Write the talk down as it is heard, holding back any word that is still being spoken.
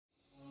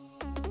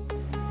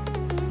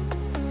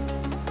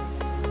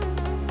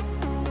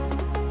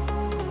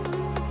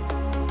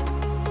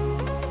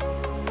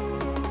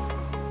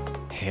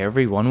Hey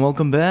everyone,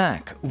 welcome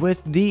back!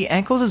 With the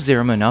Echoes of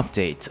Zariman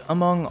update,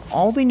 among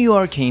all the new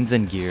arcanes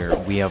and gear,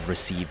 we have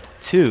received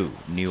 2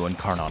 new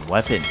Incarnon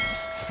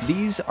weapons.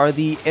 These are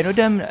the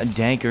Innodem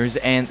Daggers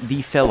and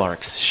the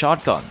Felarch's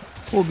Shotgun.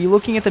 We'll be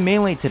looking at the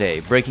melee today,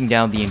 breaking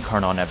down the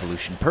Incarnon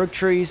evolution perk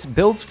trees,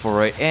 builds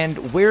for it,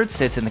 and where it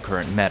sits in the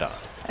current meta.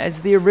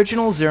 As the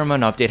original Zariman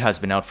update has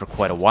been out for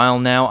quite a while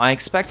now, I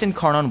expect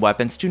Incarnon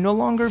weapons to no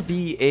longer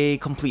be a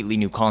completely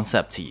new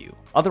concept to you.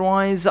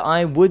 Otherwise,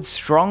 I would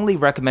strongly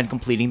recommend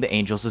completing the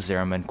Angels of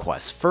Zariman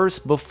quest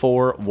first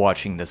before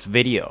watching this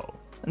video.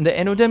 The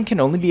Innodem can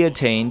only be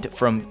attained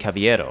from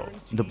Caballero.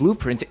 The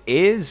blueprint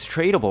is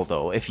tradable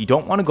though if you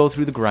don't want to go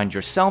through the grind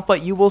yourself,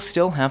 but you will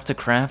still have to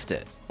craft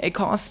it. It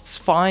costs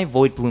 5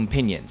 Void Plume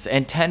Pinions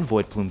and 10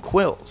 Void Plume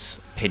Quills.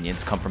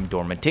 Pinions come from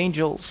Dormant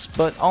Angels,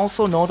 but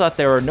also know that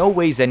there are no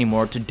ways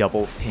anymore to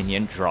double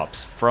pinion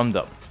drops from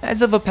them.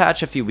 As of a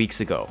patch a few weeks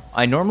ago,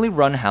 I normally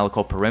run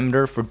Helical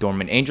Perimeter for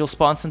Dormant Angel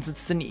spawns since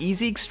it's an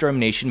easy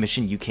extermination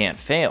mission you can't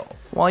fail,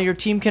 while your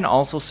team can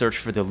also search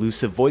for the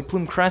elusive Void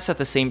Plume Crest at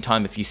the same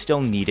time if you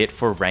still need it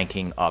for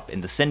ranking up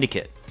in the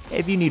Syndicate.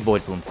 If you need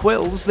Void Plume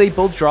Quills, they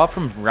both drop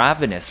from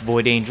Ravenous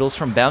Void Angels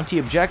from bounty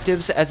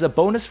objectives as a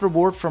bonus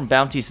reward from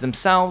bounties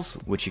themselves,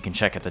 which you can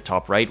check at the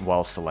top right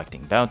while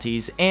selecting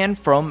bounties, and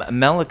from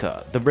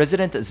Melika, the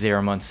resident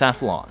Zariman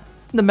Cephalon.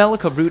 The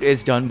Melika route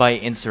is done by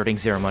inserting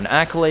Zariman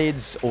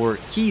accolades, or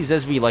keys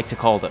as we like to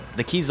call them.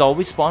 The keys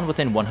always spawn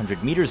within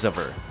 100 meters of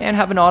her, and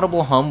have an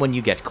audible hum when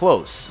you get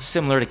close,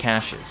 similar to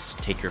caches.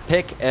 Take your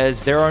pick,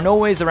 as there are no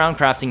ways around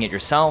crafting it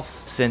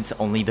yourself, since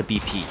only the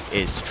BP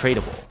is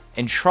tradable.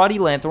 Enshrouded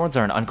Lanthorns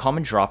are an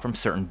uncommon drop from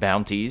certain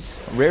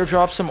bounties, rare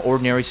drops from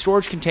ordinary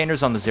storage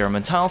containers on the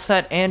Zariman tile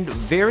set, and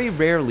very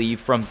rarely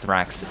from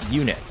Thrax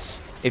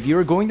units. If you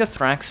are going the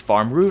Thrax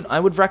farm route, I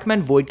would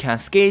recommend Void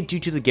Cascade due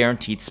to the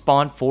guaranteed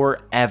spawn for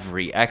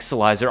every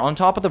Exilizer on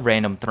top of the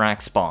random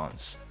Thrax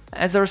spawns.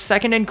 As our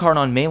second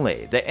Incarnon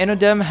melee, the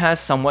Innodem has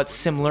somewhat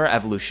similar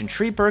evolution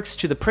tree perks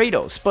to the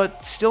Praedos,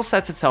 but still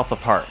sets itself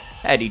apart.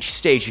 At each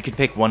stage you can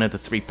pick one of the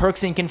 3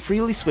 perks and can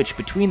freely switch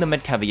between them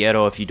at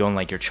Caballero if you don't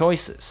like your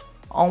choices.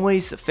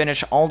 Always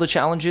finish all the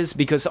challenges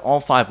because all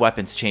 5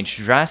 weapons change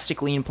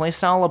drastically in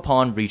playstyle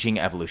upon reaching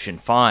Evolution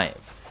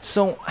 5.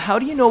 So how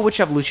do you know which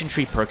evolution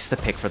tree perks to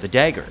pick for the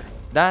Dagger?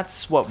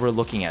 That's what we're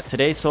looking at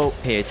today, so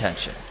pay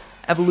attention.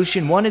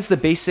 Evolution 1 is the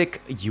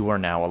basic, you are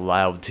now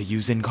allowed to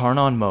use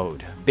Incarnon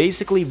mode.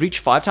 Basically, reach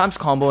 5 times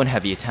combo and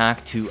heavy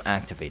attack to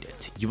activate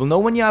it. You will know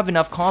when you have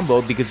enough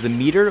combo because the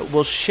meter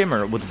will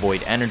shimmer with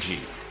void energy.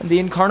 The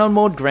Incarnon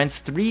mode grants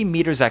 3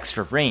 meters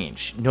extra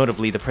range,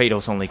 notably the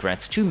Praedos only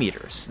grants 2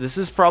 meters. This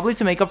is probably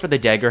to make up for the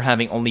Dagger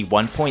having only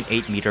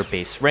 1.8 meter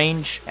base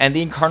range, and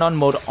the Incarnon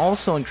mode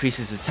also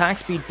increases attack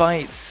speed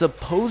by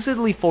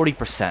supposedly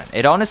 40%.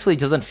 It honestly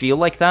doesn't feel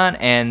like that,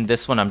 and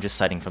this one I'm just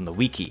citing from the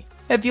wiki.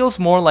 It feels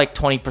more like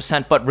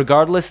 20%, but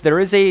regardless, there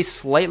is a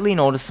slightly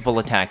noticeable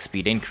attack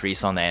speed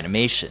increase on the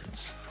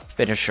animations.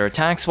 Finisher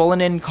attacks while in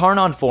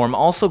Incarnon form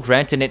also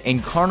grant an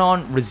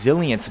Incarnon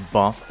Resilience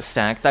buff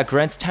stack that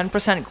grants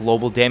 10%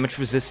 global damage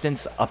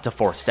resistance up to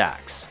 4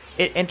 stacks.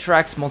 It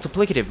interacts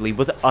multiplicatively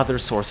with other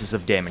sources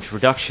of damage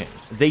reduction.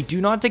 They do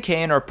not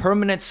decay and are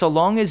permanent so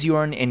long as you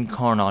are in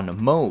Incarnon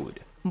mode.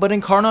 But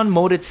Incarnon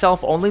mode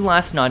itself only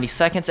lasts 90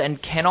 seconds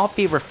and cannot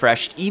be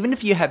refreshed even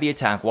if you heavy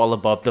attack while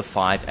above the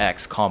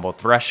 5x combo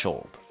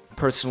threshold.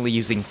 Personally,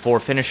 using 4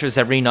 finishers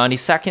every 90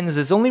 seconds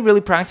is only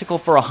really practical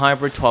for a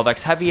hybrid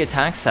 12x heavy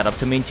attack setup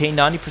to maintain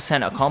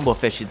 90% of combo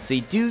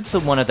efficiency due to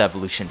one of the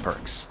evolution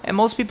perks. And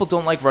most people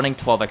don't like running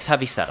 12x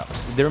heavy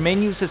setups. Their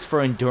main use is for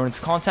endurance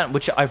content,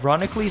 which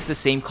ironically is the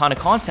same kind of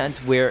content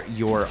where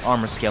your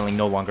armor scaling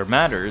no longer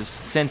matters,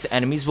 since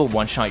enemies will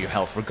one-shot your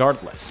health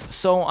regardless.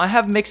 So I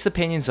have mixed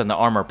opinions on the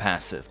armor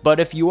passive, but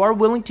if you are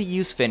willing to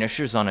use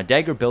finishers on a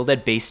Dagger build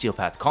at base steel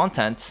path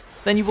content,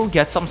 then you will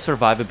get some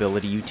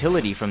survivability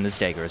utility from this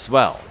Dagger as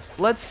well.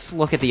 Let's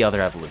look at the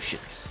other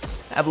evolutions.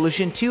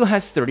 Evolution 2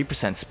 has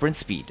 30% sprint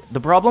speed.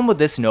 The problem with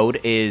this node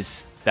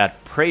is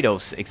that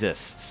Praedos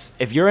exists.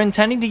 If you're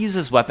intending to use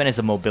this weapon as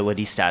a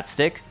mobility stat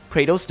stick,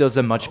 Praedos does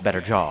a much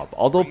better job.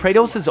 Although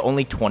Praedos is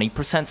only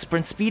 20%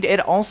 sprint speed, it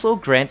also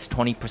grants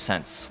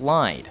 20%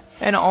 slide,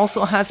 and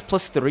also has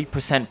plus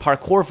 30%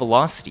 parkour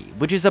velocity,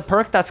 which is a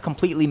perk that's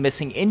completely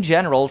missing in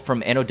general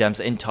from Innodem's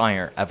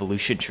entire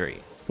evolution tree.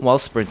 While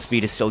sprint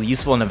speed is still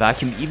useful in a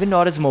vacuum, even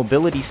not as a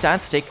mobility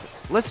stat stick,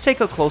 let's take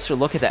a closer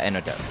look at the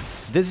Innodem.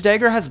 This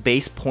Dagger has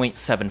base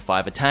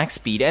 0.75 attack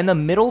speed, and the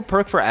middle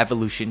perk for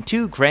Evolution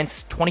 2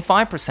 grants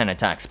 25%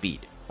 attack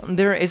speed.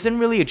 There isn't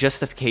really a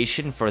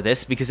justification for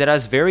this because it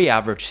has very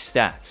average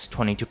stats,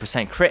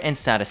 22% crit and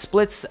status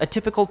splits, a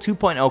typical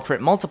 2.0 crit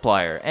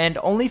multiplier, and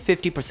only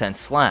 50%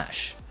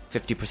 slash.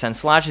 50%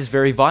 slash is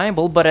very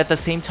viable, but at the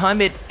same time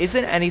it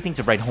isn't anything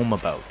to write home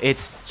about.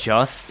 It's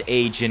just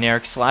a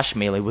generic slash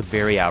melee with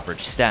very average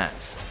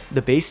stats.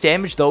 The base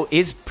damage though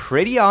is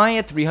pretty high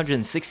at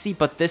 360,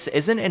 but this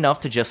isn't enough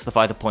to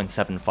justify the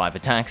 0.75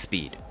 attack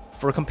speed.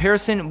 For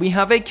comparison, we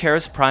have a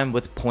Karyst Prime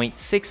with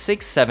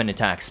 0.667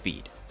 attack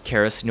speed.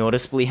 Karyst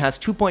noticeably has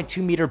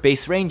 2.2 meter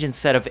base range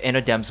instead of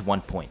Innodem's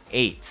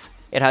 1.8.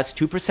 It has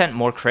 2%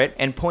 more crit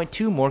and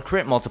 0.2 more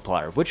crit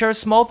multiplier, which are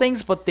small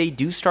things but they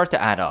do start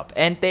to add up,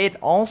 and it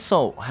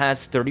also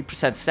has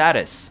 30%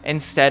 status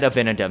instead of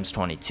Innodem's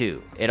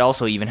 22. It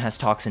also even has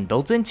Toxin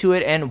built into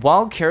it, and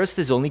while Karyst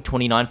is only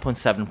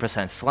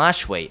 29.7%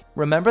 slash weight,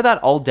 remember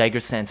that all Dagger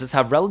stances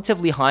have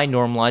relatively high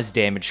normalized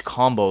damage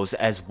combos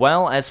as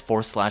well as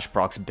 4 slash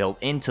procs built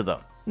into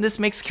them. This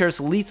makes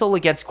Karyst lethal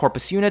against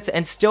Corpus units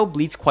and still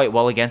bleeds quite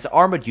well against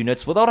armored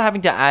units without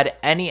having to add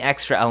any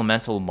extra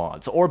elemental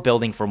mods or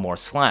building for more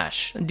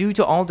slash, due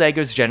to all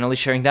daggers generally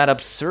sharing that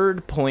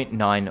absurd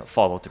 0.9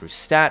 follow through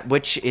stat,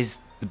 which is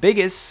the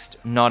biggest,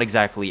 not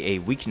exactly a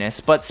weakness,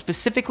 but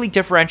specifically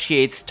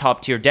differentiates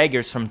top tier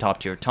daggers from top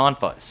tier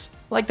tonfas,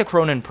 like the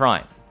Kronen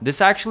Prime. This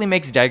actually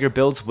makes dagger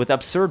builds with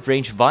absurd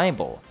range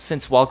viable,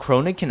 since while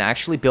Kronen can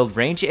actually build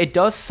range, it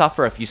does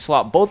suffer if you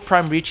swap both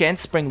prime reach and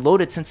spring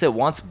loaded since it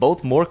wants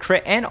both more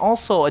crit and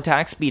also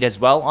attack speed as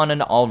well on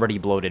an already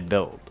bloated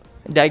build.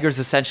 Daggers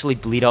essentially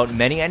bleed out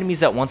many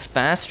enemies at once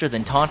faster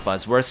than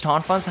tonfas, whereas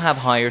tonfas have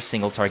higher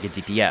single target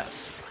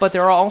DPS. But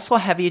there are also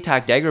heavy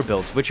attack dagger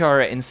builds which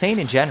are insane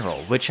in general,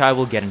 which I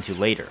will get into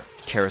later.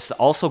 Karyst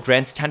also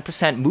grants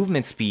 10%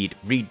 movement speed,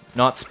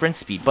 not sprint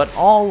speed, but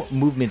all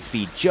movement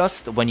speed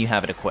just when you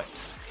have it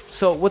equipped.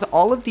 So with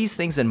all of these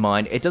things in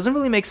mind, it doesn't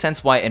really make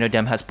sense why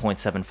Innodem has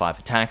 0.75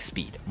 attack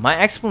speed. My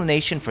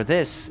explanation for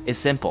this is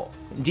simple.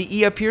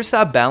 DE appears to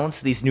have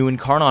balanced these new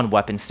Incarnon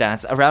weapon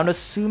stats around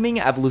assuming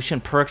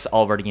evolution perks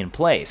already in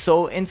play,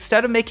 so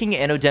instead of making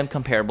Innodem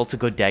comparable to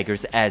good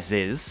daggers as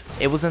is,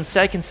 it was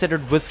instead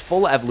considered with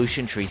full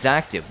evolution trees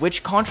active,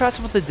 which contrasts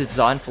with the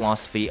design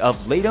philosophy of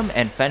Innodem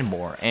and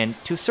Fenmore, and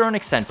to a certain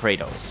extent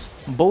Praedos,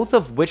 both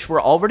of which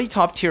were already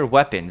top tier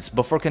weapons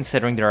before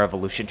considering their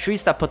evolution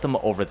trees that put them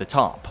over the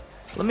top.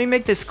 Let me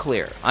make this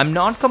clear, I'm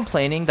not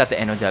complaining that the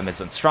Innodem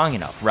isn't strong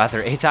enough,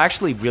 rather it's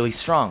actually really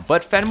strong,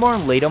 but Fenmore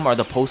and Innodem are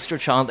the poster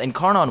child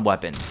Incarnon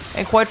weapons,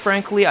 and quite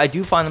frankly I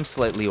do find them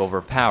slightly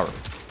overpowered.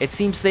 It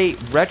seems they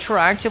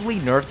retroactively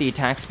nerfed the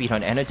attack speed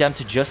on Innodem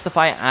to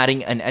justify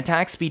adding an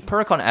attack speed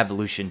perk on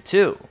Evolution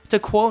 2, to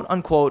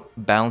quote-unquote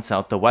balance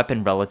out the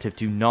weapon relative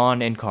to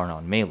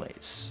non-Incarnon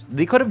melees.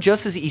 They could have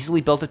just as easily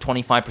built a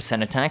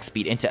 25% attack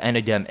speed into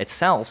Innodem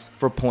itself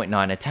for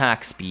 0.9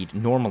 attack speed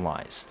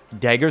normalized.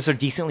 Daggers are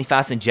decently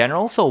fast in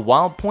general, so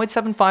while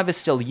 0.75 is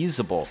still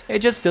usable, it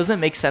just doesn't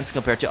make sense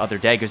compared to other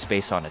daggers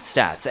based on its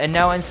stats, and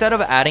now instead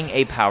of adding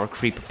a power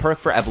creep perk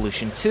for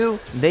Evolution 2,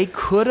 they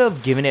could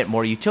have given it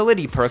more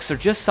utility perks or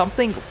just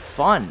something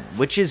fun,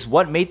 which is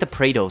what made the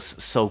Praedos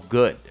so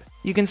good.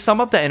 You can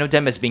sum up the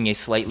Innodem as being a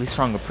slightly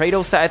stronger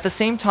Praedos that at the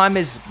same time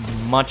is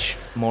much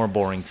more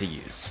boring to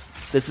use.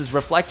 This is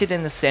reflected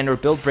in the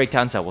standard build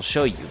breakdowns I will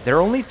show you. There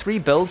are only 3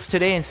 builds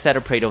today instead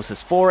of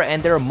Praedos' 4,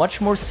 and they are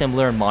much more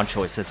similar in mod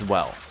choice as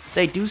well.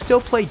 They do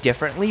still play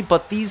differently,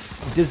 but these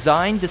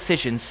design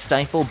decisions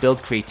stifle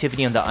build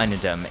creativity on the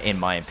Innodem in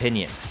my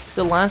opinion.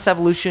 The last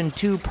Evolution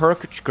 2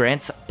 perk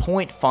grants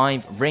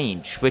 0.5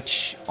 range,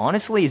 which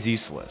honestly is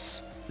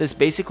useless. This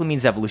basically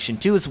means Evolution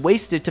 2 is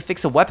wasted to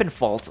fix a weapon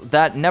fault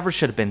that never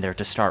should have been there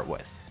to start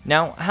with.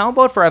 Now, how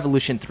about for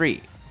Evolution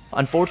 3?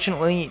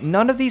 Unfortunately,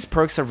 none of these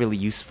perks are really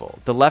useful.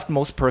 The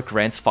leftmost perk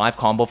grants 5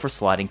 combo for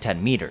sliding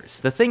 10 meters.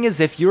 The thing is,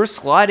 if you're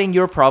sliding,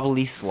 you're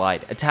probably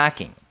slide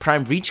attacking.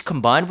 Prime Reach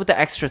combined with the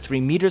extra 3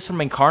 meters from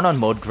Incarnon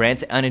mode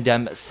grants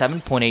Innodem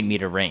 7.8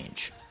 meter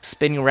range.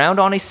 Spinning around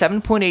on a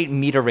 7.8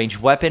 meter range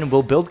weapon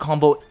will build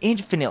combo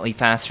infinitely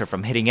faster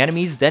from hitting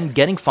enemies than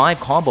getting 5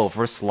 combo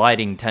for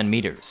sliding 10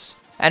 meters.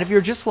 And if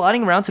you're just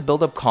sliding around to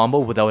build up combo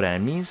without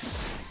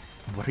enemies,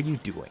 what are you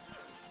doing?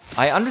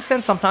 I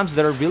understand sometimes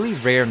there are really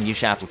rare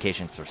niche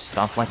applications for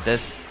stuff like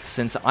this,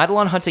 since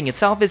Eidolon hunting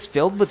itself is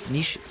filled with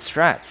niche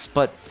strats,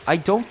 but I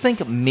don't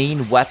think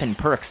main weapon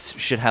perks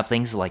should have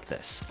things like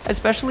this,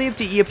 especially if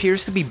DE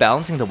appears to be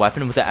balancing the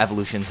weapon with the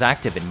evolutions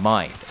active in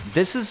mind.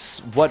 This is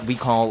what we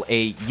call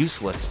a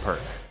useless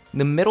perk.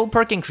 The middle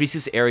perk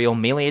increases aerial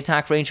melee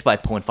attack range by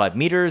 0.5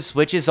 meters,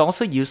 which is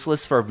also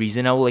useless for a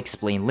reason I will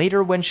explain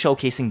later when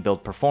showcasing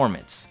build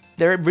performance.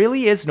 There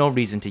really is no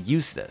reason to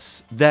use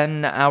this.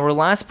 Then our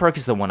last perk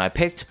is the one I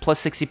picked,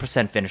 plus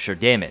 60% finisher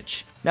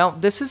damage. Now,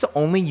 this is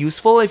only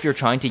useful if you're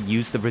trying to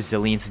use the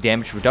resilience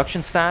damage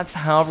reduction stats,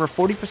 however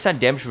 40%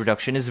 damage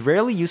reduction is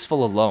rarely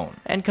useful alone,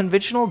 and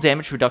conventional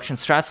damage reduction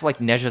strats like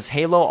Neja's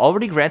Halo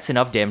already grants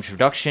enough damage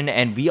reduction,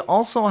 and we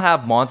also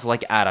have mods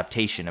like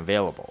Adaptation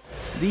available.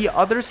 The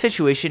other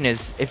situation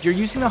is if you're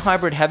using a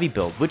hybrid heavy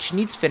build, which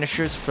needs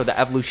finishers for the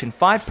Evolution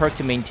 5 perk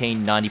to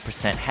maintain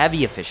 90%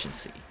 heavy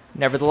efficiency.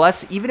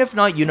 Nevertheless, even if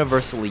not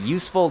universally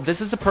useful, this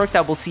is a perk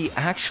that will see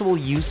actual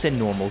use in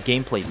normal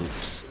gameplay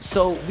loops.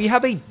 So we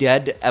have a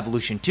dead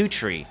Evolution 2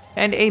 tree,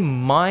 and a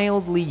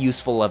mildly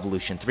useful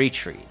Evolution 3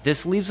 tree.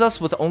 This leaves us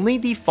with only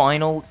the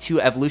final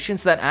 2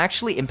 evolutions that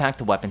actually impact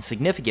the weapon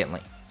significantly.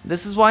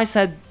 This is why I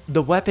said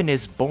the weapon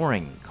is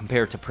boring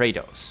compared to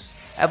Praedos.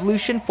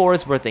 Evolution 4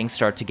 is where things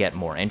start to get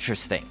more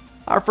interesting.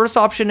 Our first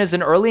option is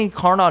an early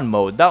Incarnon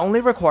mode that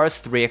only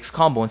requires 3x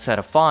combo instead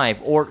of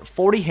 5, or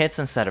 40 hits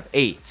instead of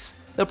 8.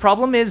 The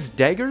problem is,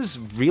 daggers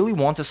really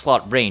want to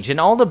slot range, and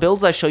all the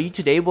builds I show you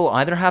today will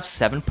either have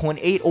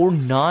 7.8 or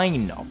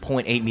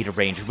 9.8 meter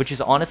range, which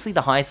is honestly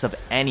the highest of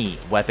any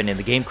weapon in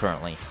the game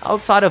currently,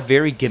 outside of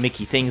very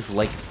gimmicky things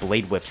like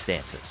blade whip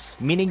stances,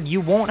 meaning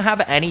you won't have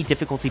any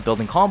difficulty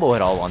building combo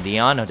at all on the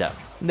Innodem.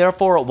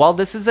 Therefore, while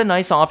this is a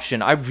nice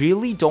option, I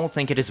really don't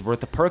think it is worth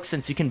the perk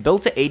since you can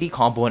build to 80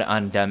 combo in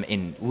Innodem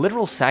in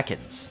literal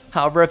seconds.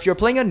 However, if you're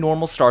playing a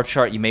normal star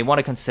chart, you may want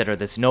to consider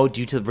this node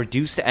due to the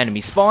reduced enemy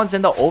spawns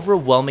and the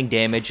overwhelming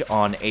damage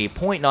on a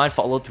 0.9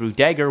 follow through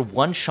dagger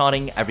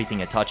one-shotting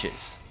everything it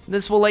touches.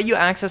 This will let you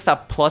access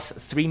that plus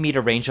 3 meter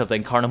range of the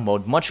Incarnon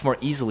mode much more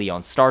easily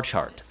on star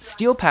chart.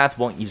 Steel Path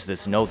won't use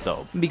this node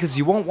though, because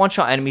you won't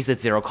one-shot enemies at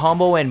 0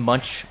 combo and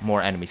much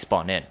more enemies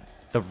spawn in.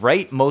 The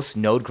rightmost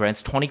node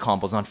grants 20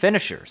 combos on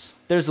finishers.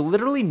 There's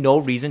literally no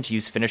reason to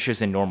use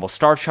finishers in normal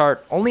star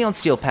chart, only on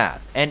Steel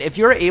Path, and if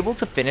you're able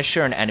to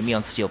finisher an enemy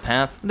on Steel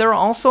Path, there are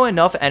also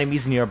enough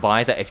enemies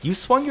nearby that if you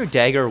swung your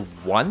dagger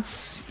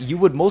once, you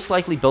would most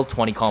likely build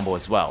 20 combo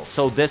as well,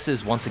 so this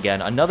is once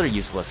again another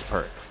useless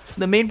perk.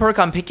 The main perk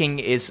I'm picking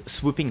is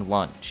Swooping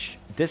Lunge.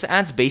 This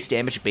adds base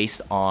damage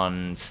based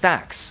on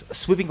stacks.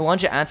 Swooping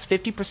Lunge adds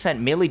 50%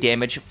 melee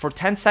damage for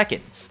 10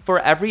 seconds for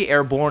every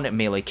airborne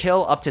melee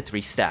kill up to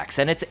 3 stacks,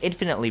 and it's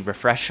infinitely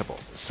refreshable.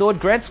 So it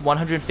grants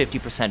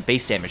 150%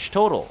 base damage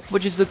total,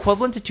 which is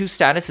equivalent to 2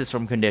 statuses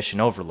from Condition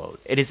Overload.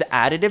 It is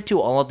additive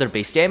to all other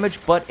base damage,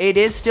 but it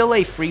is still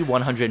a free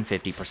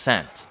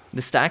 150%.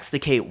 The stacks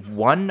decay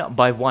one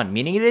by one,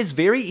 meaning it is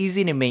very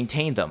easy to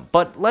maintain them,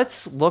 but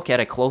let's look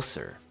at it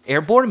closer.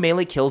 Airborne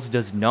melee kills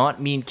does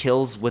not mean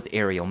kills with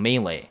aerial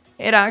melee.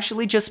 It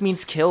actually just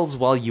means kills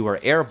while you are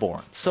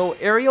airborne. So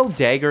aerial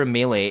dagger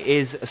melee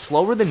is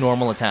slower than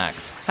normal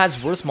attacks,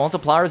 has worse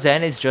multipliers,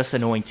 and is just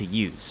annoying to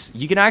use.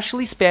 You can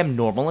actually spam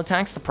normal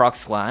attacks to proc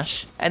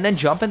slash, and then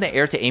jump in the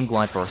air to aim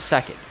glide for a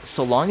second.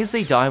 So long as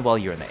they die while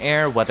you're in the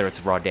air, whether it's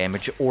raw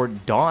damage or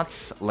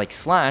dots like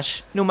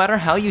slash, no matter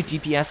how you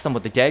DPS them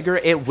with the dagger,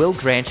 it will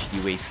grant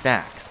you a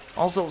stack.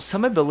 Also,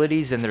 some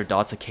abilities and their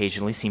dots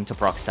occasionally seem to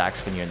proc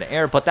stacks when you're in the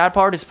air, but that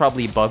part is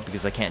probably a bug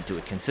because I can't do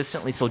it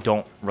consistently, so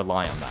don't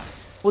rely on that.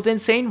 With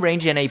insane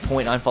range and a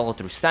 0.9 follow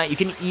through stat, you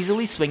can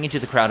easily swing into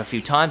the crowd a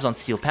few times on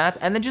Steel Path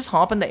and then just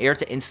hop in the air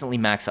to instantly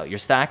max out your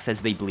stacks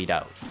as they bleed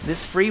out.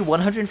 This free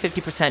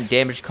 150%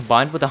 damage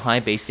combined with a high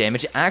base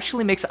damage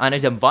actually makes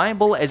Innodem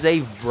viable as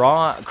a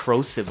raw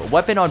corrosive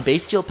weapon on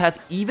base Steel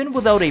Path even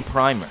without a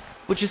primer,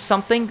 which is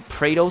something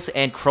Praedos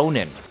and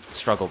Kronen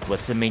struggled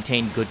with to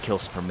maintain good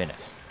kills per minute.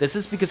 This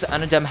is because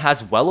Innodem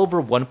has well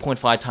over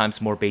 1.5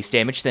 times more base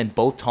damage than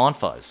both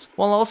Tonfas,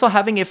 while also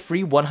having a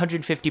free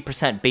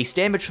 150% base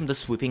damage from the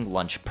Swooping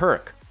Lunge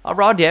perk. A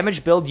raw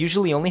damage build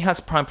usually only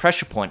has prime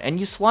pressure point, and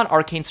you slot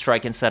Arcane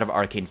Strike instead of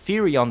Arcane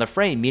Fury on the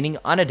frame, meaning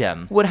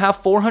Innodem would have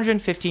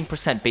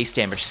 415% base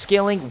damage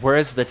scaling,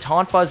 whereas the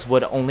Tonfas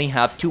would only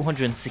have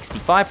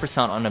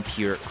 265% on a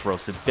pure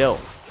corrosive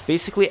build.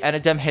 Basically,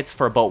 Innodem hits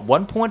for about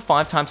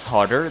 1.5 times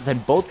harder than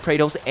both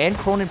Praedos and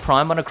Kronen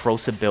Prime on a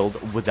corrosive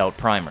build without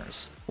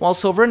primers. While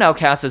Silver and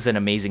Outcast is an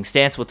amazing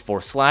stance with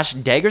Force Slash,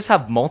 daggers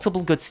have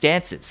multiple good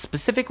stances,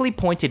 specifically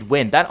Pointed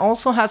Wind that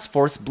also has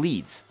Force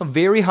Bleeds, a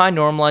very high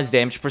normalized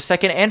damage per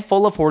second, and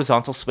full of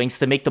horizontal swings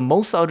to make the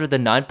most out of the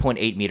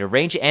 9.8 meter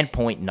range and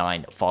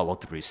 0.9 follow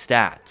through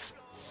stats.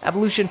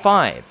 Evolution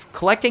 5.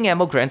 Collecting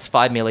ammo grants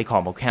 5 melee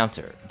combo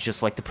counter.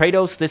 Just like the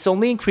Praedos, this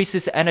only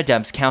increases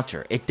Innodem's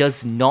counter. It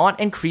does not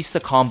increase the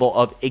combo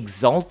of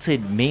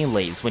exalted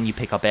melees when you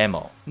pick up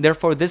ammo.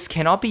 Therefore, this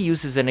cannot be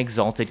used as an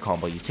exalted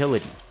combo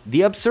utility.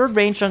 The absurd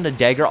range on the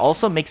dagger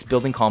also makes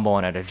building combo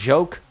on it a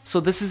joke, so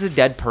this is a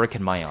dead perk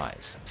in my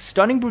eyes.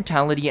 Stunning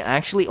Brutality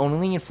actually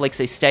only inflicts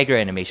a stagger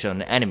animation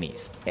on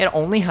enemies. It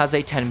only has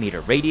a 10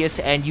 meter radius,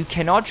 and you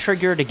cannot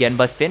trigger it again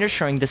by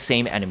finishing the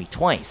same enemy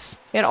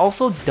twice. It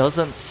also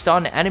doesn't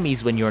stun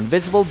enemies when you're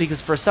invisible because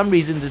for some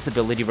reason this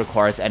ability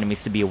requires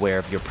enemies to be aware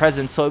of your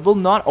presence, so it will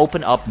not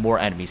open up more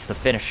enemies to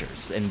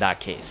finishers in that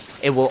case.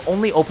 It will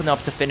only open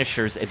up to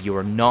finishers if you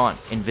are not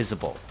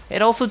invisible.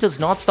 It also does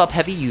not stop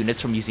heavy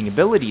units from using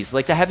abilities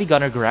like the Heavy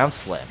Gunner Ground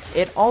Slam.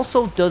 It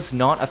also does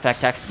not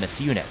affect Xmas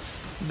units.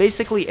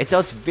 Basically, it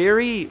does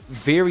very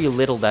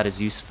little that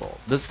is useful.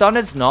 The stun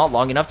is not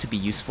long enough to be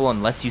useful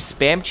unless you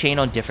spam chain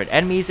on different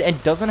enemies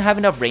and doesn't have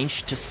enough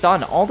range to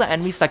stun all the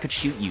enemies that could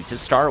shoot you to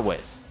start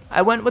with.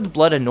 I went with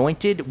Blood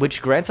Anointed,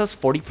 which grants us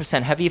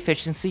 40% heavy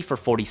efficiency for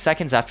 40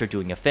 seconds after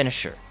doing a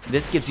finisher.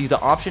 This gives you the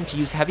option to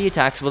use heavy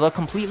attacks with a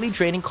completely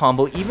draining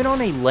combo even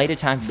on a light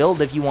attack build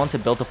if you want to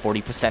build a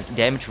 40%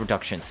 damage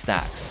reduction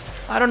stacks.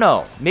 I don't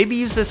know, maybe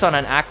use this on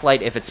an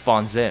Acolyte if it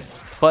spawns in.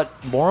 But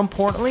more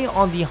importantly,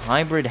 on the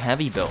hybrid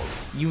heavy build,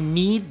 you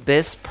need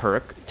this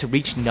perk to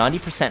reach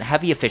 90%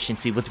 heavy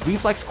efficiency with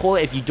Reflex Coil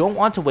if you don't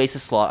want to waste a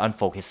slot on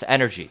focused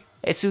energy.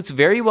 It suits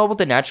very well with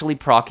the naturally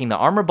proccing the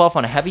armor buff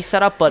on a heavy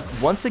setup, but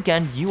once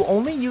again, you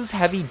only use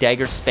heavy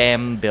dagger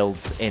spam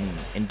builds in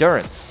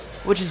endurance,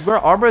 which is where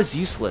armor is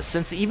useless,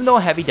 since even though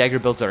heavy dagger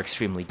builds are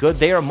extremely good,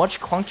 they are much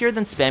clunkier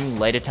than spamming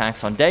light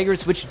attacks on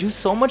daggers, which do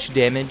so much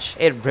damage,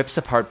 it rips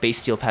apart base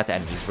Steel Path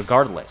enemies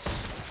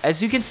regardless.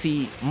 As you can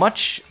see,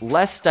 much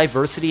less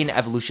diversity in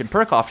evolution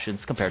perk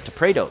options compared to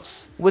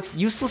Praedos, with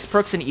useless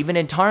perks and even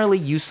entirely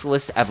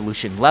useless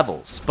evolution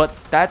levels, but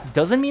that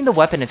doesn't mean the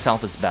weapon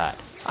itself is bad.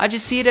 I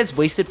just see it as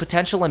wasted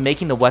potential in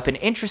making the weapon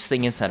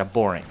interesting instead of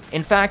boring.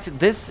 In fact,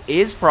 this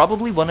is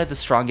probably one of the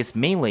strongest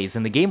melees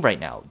in the game right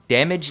now,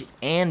 damage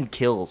and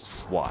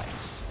kills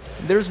wise.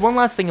 There's one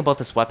last thing about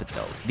this weapon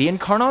though. The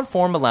Incarnon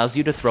form allows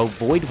you to throw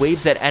void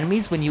waves at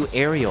enemies when you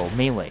aerial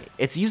melee.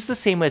 It's used the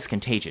same way as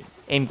Contagion.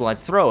 Aim, glide,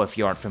 throw if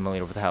you aren't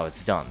familiar with how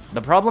it's done.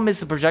 The problem is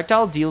the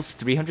projectile deals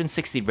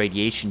 360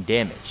 radiation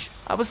damage.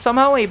 I was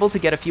somehow able to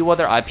get a few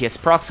other IPS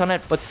procs on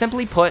it, but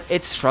simply put,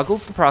 it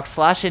struggles to proc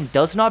slash and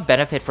does not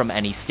benefit from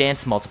any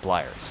stance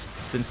multipliers.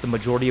 Since the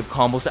majority of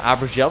combos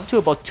average out to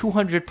about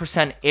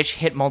 200%-ish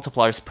hit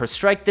multipliers per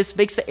strike, this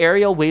makes the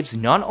aerial waves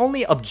not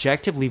only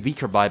objectively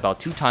weaker by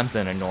about 2 times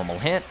than a normal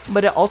hit,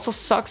 but it also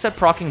sucks at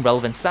proccing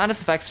relevant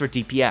status effects for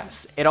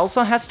DPS. It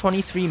also has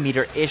 23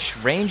 meter-ish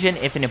range and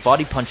infinite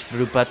body punch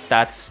through, but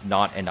that's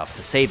not enough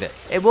to save it.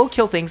 It will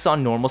kill things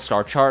on normal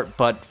star chart,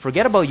 but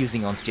forget about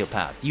using on steel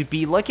path. You'd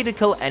be lucky to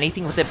kill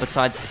anything with it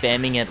besides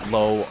spamming at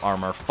low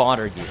armor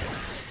fodder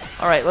units.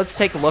 Alright, let's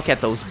take a look at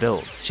those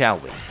builds, shall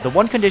we? The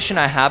one condition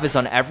I have is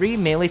on every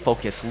melee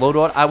focus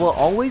loadout, I will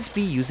always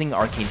be using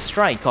Arcane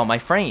Strike on my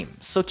frame,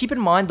 so keep in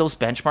mind those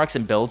benchmarks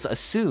and builds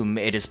assume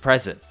it is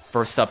present.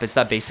 First up is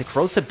that basic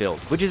corrosive build,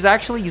 which is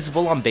actually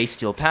usable on base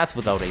steel paths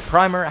without a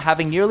primer,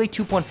 having nearly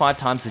 2.5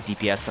 times the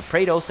DPS of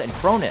Praedos and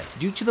Kronen,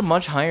 due to the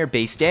much higher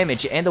base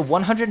damage and the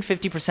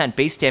 150%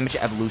 base damage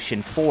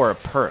evolution 4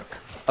 perk.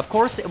 Of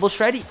course, it will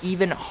shred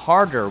even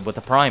harder with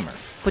a primer,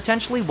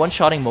 potentially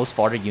one-shotting most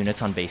fodder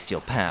units on base steel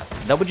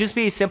path. That would just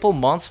be a simple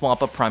mod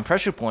swap of prime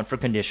pressure point for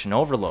condition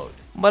overload.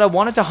 But I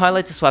wanted to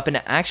highlight this weapon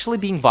actually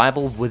being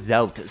viable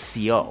without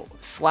CO.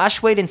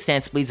 Slash weight and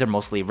stance bleeds are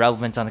mostly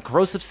irrelevant on a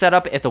corrosive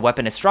setup if the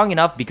weapon is strong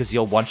enough because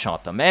you'll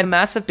one-shot them, and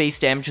massive base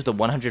damage with the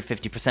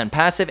 150%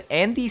 passive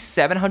and the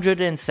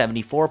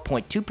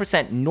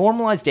 774.2%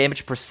 normalized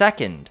damage per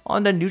second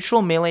on the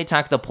neutral melee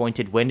attack the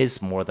pointed wind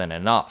is more than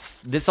enough.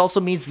 This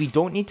also means we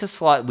don't need to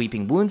slot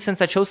Weeping Wound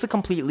since I chose to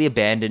completely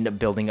abandon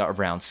building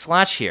around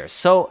Slash here,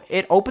 so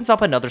it opens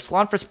up another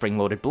slot for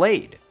Spring-Loaded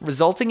Blade,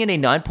 resulting in a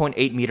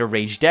 9.8 meter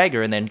range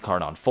dagger in the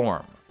Incarnon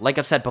form. Like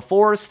I've said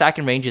before, stack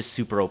and range is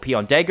super OP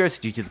on daggers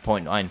due to the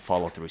 0.9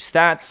 follow-through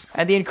stats,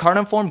 and the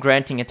Incarnon form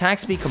granting attack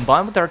speed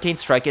combined with Arcane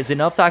Strike is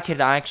enough that I could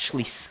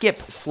actually skip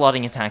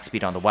slotting attack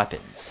speed on the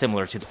weapons,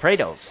 similar to the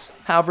Praedos.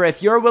 However,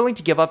 if you're willing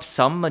to give up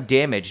some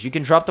damage, you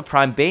can drop the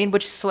Prime Bane,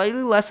 which is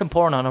slightly less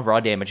important on a raw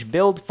damage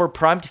build, for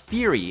Primed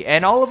Fury,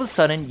 and all of a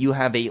sudden you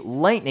have a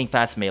lightning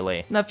fast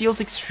melee that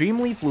feels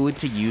extremely fluid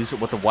to use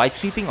with the wide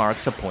sweeping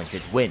arcs of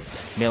Pointed Wind.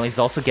 Melees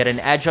also get an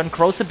edge on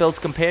corrosive builds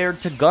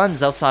compared to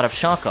guns outside of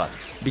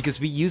shotguns,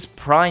 because we use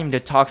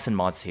primed toxin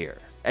mods here.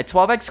 At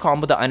 12x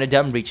combo, the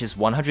Innodem reaches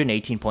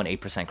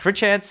 118.8% crit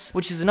chance,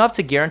 which is enough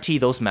to guarantee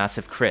those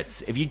massive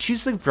crits. If you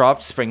choose to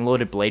drop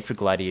Spring-Loaded Blade for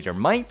Gladiator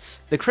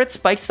Mites, the crit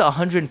spikes to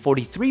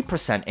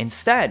 143%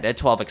 instead at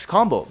 12x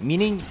combo,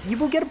 meaning you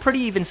will get a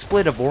pretty even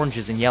split of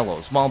oranges and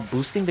yellows, while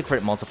boosting the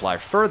crit multiplier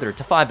further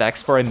to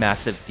 5x for a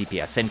massive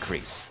DPS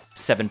increase.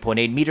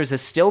 7.8 meters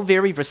is still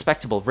very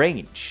respectable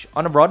range.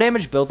 On a raw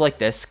damage build like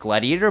this,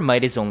 Gladiator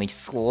Might is only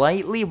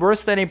slightly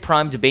worse than a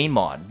primed Bane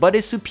mod, but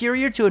is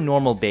superior to a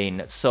normal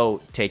Bane,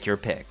 so take your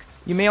pick.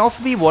 You may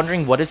also be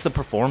wondering what is the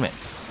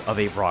performance of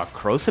a raw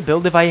corrosive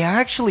build if I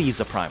actually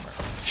use a primer.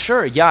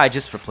 Sure, yeah, I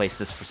just replaced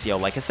this for CO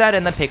like I said,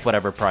 and then pick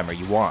whatever primer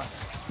you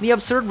want. The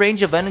absurd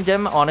range of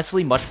Innodem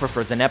honestly much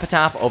prefers an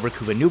Epitaph over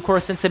Kuva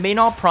Nucor since it may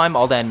not prime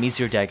all the enemies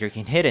your dagger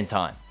can hit in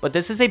time. But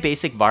this is a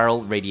basic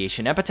viral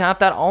radiation Epitaph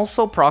that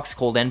also procs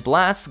Cold End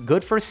Blasts,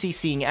 good for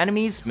CCing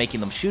enemies, making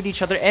them shoot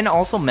each other, and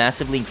also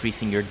massively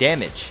increasing your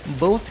damage,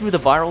 both through the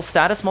viral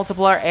status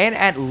multiplier and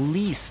at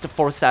least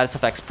 4 status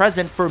effects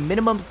present for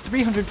minimum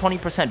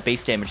 320%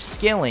 base damage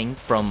scaling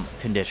from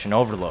Condition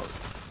Overload.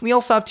 We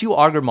also have 2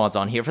 Augur mods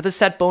on here for the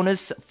set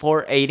bonus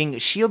for aiding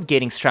shield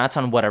gating strats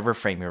on whatever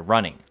frame you're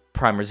running.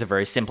 Primers are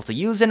very simple to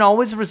use and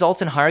always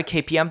result in higher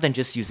KPM than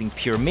just using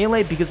pure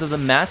melee because of the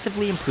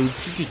massively improved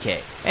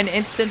TTK, and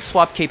instant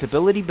swap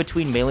capability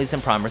between melees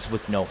and primers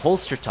with no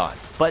holster time.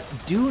 But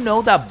do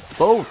know that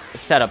both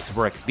setups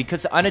work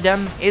because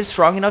Innodem is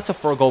strong enough to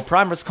forego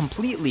primers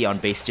completely on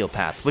base steel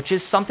path, which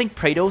is something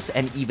Praedos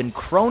and even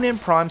Kronen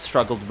Prime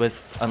struggled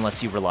with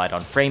unless you relied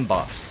on frame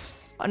buffs.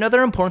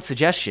 Another important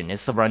suggestion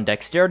is to run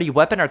Dexterity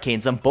Weapon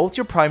Arcanes on both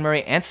your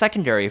primary and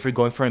secondary if you're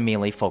going for a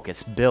melee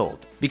focused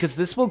build, because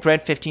this will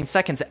grant 15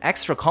 seconds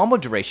extra combo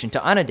duration to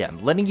Innodem,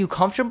 letting you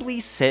comfortably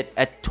sit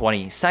at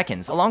 20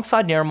 seconds,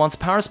 alongside Neramon's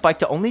power spike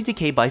to only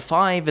decay by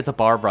 5 if the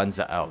bar runs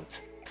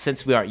out.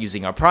 Since we aren't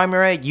using our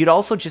primary, you'd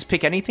also just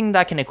pick anything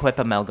that can equip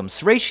Amalgam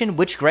Serration,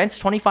 which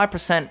grants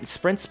 25%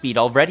 sprint speed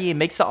already and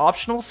makes the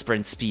optional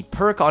sprint speed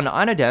perk on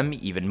Innodem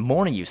even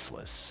more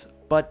useless.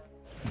 But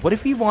what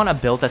if we want a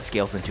build that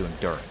scales into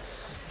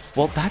endurance?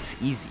 Well, that's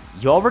easy.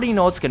 You already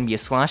know it's going to be a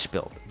slash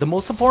build. The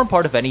most important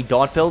part of any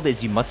dot build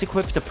is you must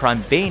equip the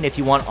Prime Bane if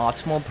you want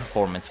optimal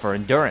performance for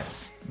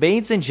endurance.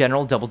 Banes in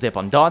general double dip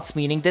on dots,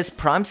 meaning this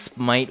Prime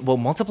Smite will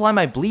multiply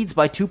my bleeds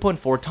by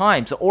 2.4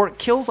 times or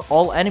kills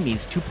all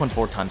enemies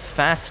 2.4 times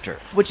faster,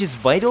 which is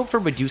vital for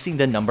reducing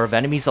the number of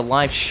enemies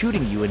alive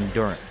shooting you in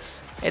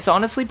endurance. It's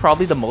honestly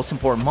probably the most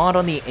important mod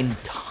on the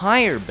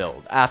entire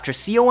build after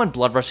CO and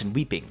Blood Rush and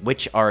Weeping,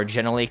 which are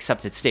generally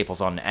accepted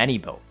staples on any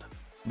build.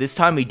 This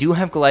time we do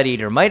have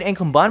Gladiator Might, and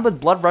combined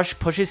with Blood Rush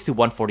pushes to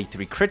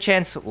 143 crit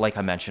chance like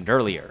I mentioned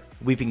earlier.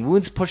 Weeping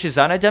Wounds pushes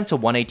Innodem to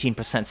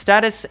 118%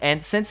 status,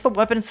 and since the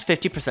weapon is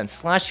 50%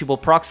 slash, you will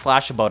proc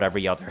slash about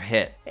every other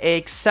hit.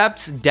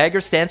 Except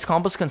Dagger stance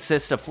combos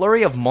consist of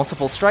flurry of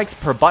multiple strikes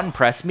per button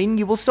press, meaning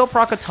you will still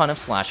proc a ton of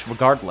slash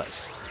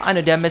regardless.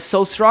 Innodem is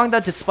so strong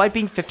that despite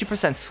being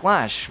 50%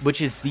 slash,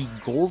 which is the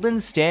golden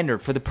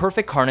standard for the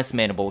perfect Karyst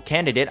manable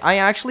candidate, I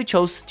actually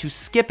chose to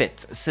skip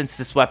it since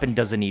this weapon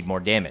doesn't need more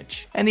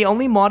damage. And the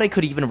only mod I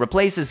could even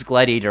replace is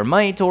Gladiator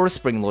Might or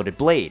Spring-Loaded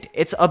Blade.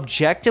 It's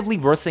objectively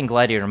worse than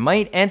Gladiator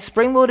Might, and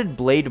Spring-Loaded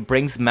Blade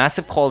brings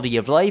massive quality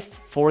of life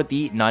for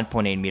the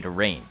 9.8 meter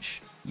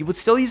range. You would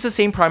still use the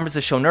same primers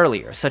as shown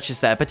earlier, such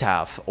as the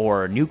Epitaph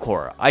or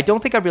Nucor. I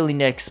don't think I really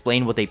need to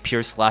explain what a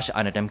pure slash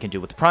Innodem can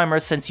do with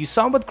primers, since you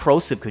saw what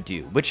Corrosive could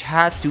do, which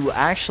has to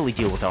actually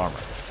deal with armor.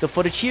 The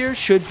footage here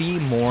should be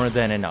more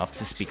than enough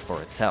to speak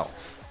for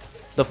itself.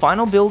 The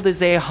final build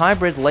is a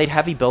hybrid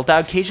light-heavy build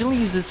that occasionally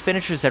uses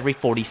finishers every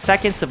 40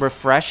 seconds to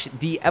refresh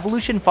the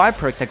Evolution 5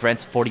 perk that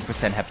grants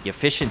 40% heavy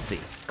efficiency.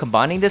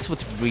 Combining this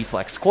with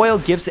Reflex Coil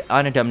gives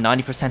Innodem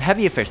 90%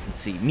 heavy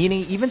efficiency,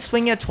 meaning even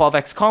swinging a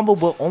 12x combo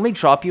will only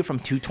drop you from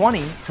 220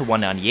 to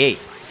 198,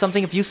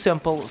 something a few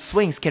simple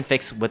swings can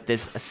fix with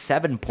this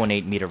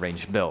 7.8 meter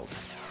range build.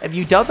 If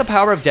you doubt the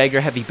power of Dagger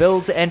heavy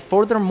builds, and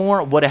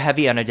furthermore what a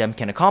heavy Innodem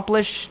can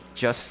accomplish,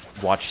 just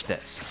watch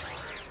this.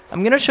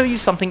 I'm gonna show you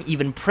something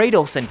even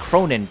Praedos and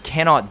Kronen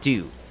cannot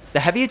do. The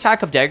heavy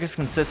attack of daggers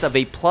consists of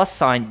a plus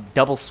sign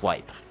double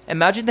swipe.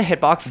 Imagine the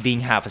hitbox being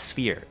half a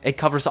sphere. It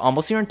covers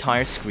almost your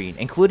entire screen,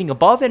 including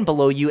above and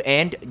below you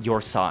and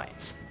your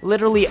sides.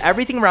 Literally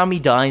everything around me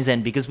dies,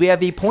 and because we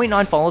have a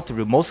 0.9 follow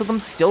through, most of them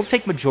still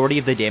take majority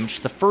of the damage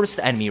the first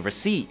enemy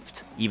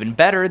received. Even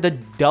better, the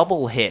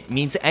double hit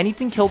means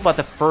anything killed by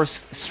the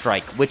first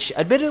strike, which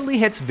admittedly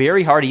hits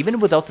very hard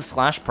even without the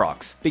slash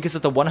procs, because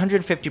of the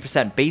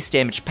 150% base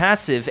damage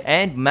passive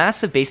and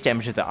massive base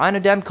damage of the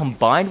Innodem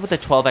combined with the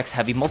 12x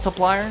heavy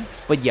multiplier.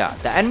 But yeah,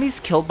 the enemies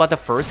killed by the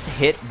first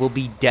hit will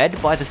be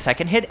dead by the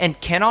second hit and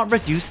cannot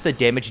reduce the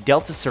damage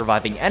dealt to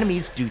surviving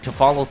enemies due to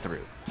follow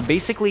through.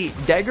 Basically,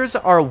 daggers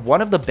are one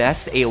of the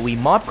best AoE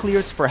mob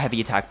clears for heavy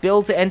attack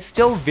builds and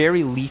still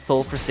very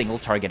lethal for single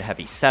target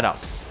heavy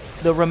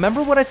setups. Though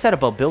remember what I said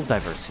about build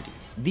diversity.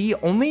 The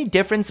only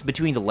difference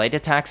between the light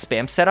attack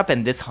spam setup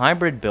and this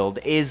hybrid build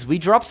is we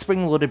drop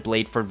Spring-Loaded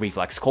Blade for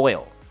Reflex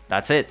Coil.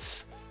 That's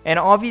it. And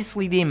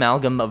obviously the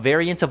Amalgam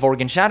variant of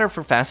Organ Shatter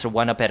for faster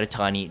 1-up at a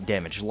tiny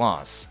damage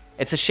loss.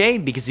 It's a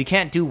shame because you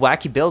can't do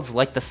wacky builds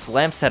like the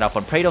Slam setup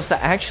on Praedos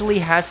that actually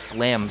has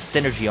Slam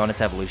synergy on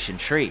its evolution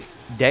tree.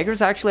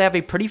 Daggers actually have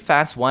a pretty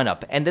fast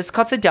 1-up, and this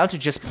cuts it down to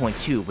just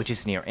 0.2, which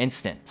is near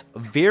instant.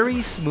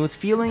 Very smooth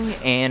feeling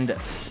and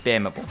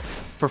spammable.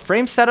 For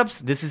frame setups,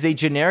 this is a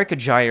generic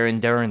Gyre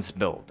endurance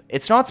build.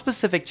 It's not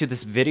specific to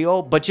this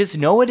video, but just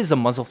know it is a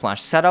muzzle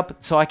flash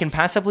setup, so I can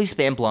passively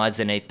spam blades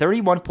in a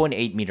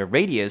 31.8 meter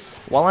radius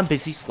while I'm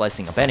busy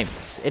slicing up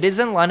enemies. It is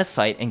in line of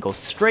sight and goes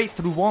straight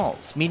through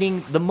walls,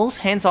 meaning the most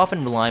hands-off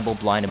and reliable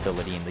blind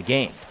ability in the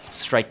game.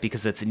 Strike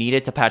because it's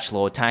needed to patch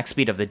low attack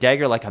speed of the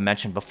dagger like I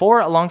mentioned before,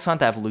 alongside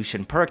the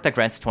evolution perk that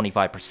grants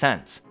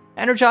 25%.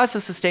 Energize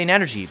to sustain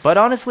energy, but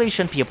honestly it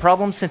shouldn't be a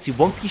problem since you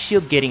won't be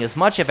shield gating as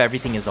much if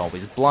everything is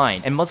always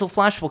blind, and muzzle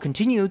flash will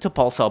continue to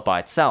pulse out by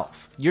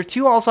itself. Your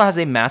 2 also has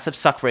a massive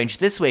suck range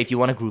this way if you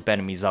want to group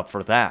enemies up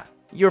for that.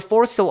 Your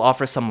 4 still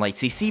offers some light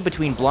CC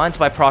between blinds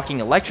by proccing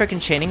electric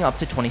and chaining up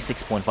to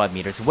 26.5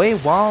 meters away,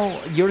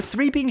 while your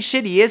 3 being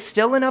shitty is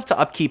still enough to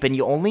upkeep and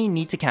you only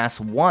need to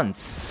cast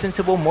once, since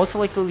it will most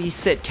likely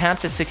sit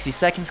capped at 60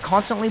 seconds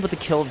constantly with the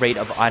kill rate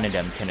of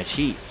Innodem can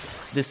achieve.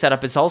 This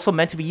setup is also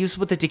meant to be used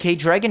with the Decay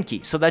Dragon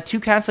Key, so that 2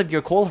 casts of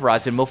your Cold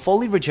Horizon will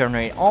fully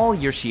regenerate all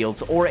your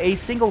shields or a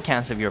single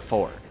cast of your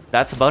 4.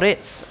 That's about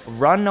it.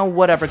 Run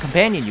whatever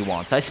companion you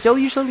want. I still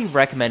usually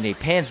recommend a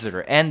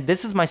Panzer, and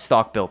this is my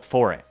stock build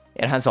for it.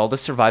 It has all the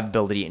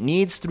survivability it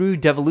needs through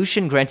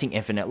Devolution granting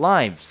infinite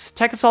lives,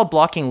 Tech Assault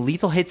blocking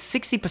lethal hits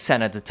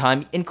 60% at the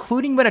time,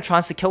 including when it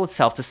tries to kill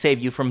itself to save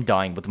you from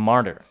dying with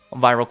Martyr,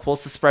 Viral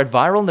Quills to spread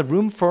viral in the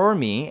room for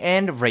me,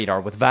 and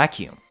Radar with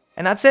Vacuum.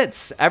 And that's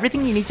it,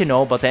 everything you need to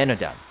know about the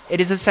Innodem. It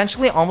is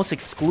essentially almost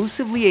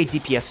exclusively a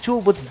DPS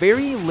tool with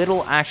very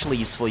little actually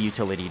useful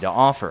utility to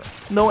offer.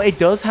 Though it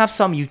does have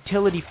some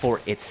utility for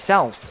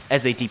itself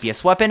as a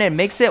DPS weapon, and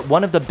makes it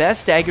one of the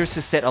best daggers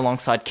to sit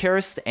alongside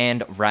Karyst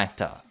and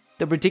Rakta.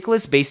 The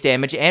ridiculous base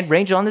damage and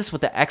range on this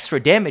with the extra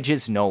damage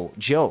is no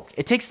joke.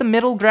 It takes the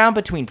middle ground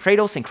between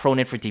Praedos and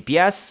Kronen for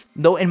DPS,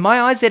 though in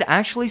my eyes it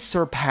actually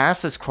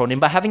surpasses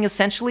Kronen by having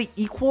essentially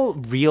equal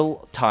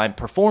real-time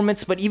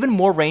performance, but even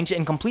more range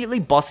and completely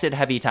busted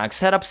heavy attack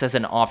setups as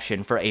an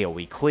option for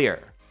AoE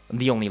clear.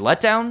 The only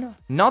letdown?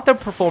 Not the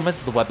performance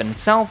of the weapon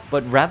itself,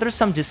 but rather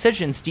some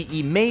decisions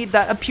DE made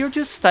that appear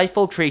to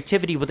stifle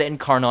creativity with the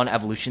Incarnon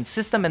evolution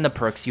system and the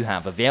perks you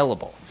have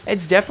available.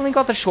 It's definitely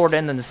got the short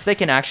end and the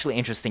stick and actually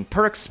interesting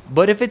perks,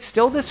 but if it's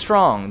still this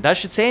strong, that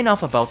should say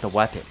enough about the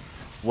weapon.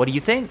 What do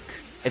you think?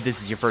 If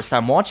this is your first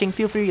time watching,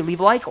 feel free to leave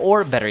a like,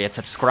 or better yet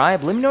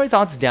subscribe. Let me know your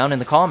thoughts down in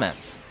the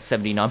comments.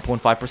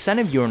 79.5%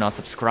 of you are not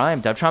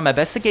subscribed. I'll try my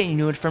best to get you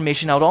new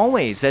information out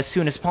always, as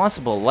soon as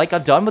possible, like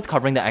I've done with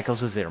covering the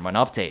Echoes of Zariman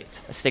update.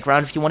 Stick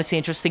around if you want to see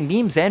interesting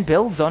memes and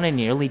builds on a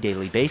nearly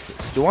daily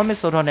basis. Don't want to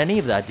miss out on any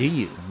of that, do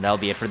you? That'll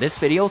be it for this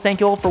video. Thank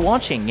you all for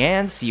watching,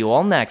 and see you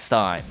all next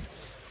time.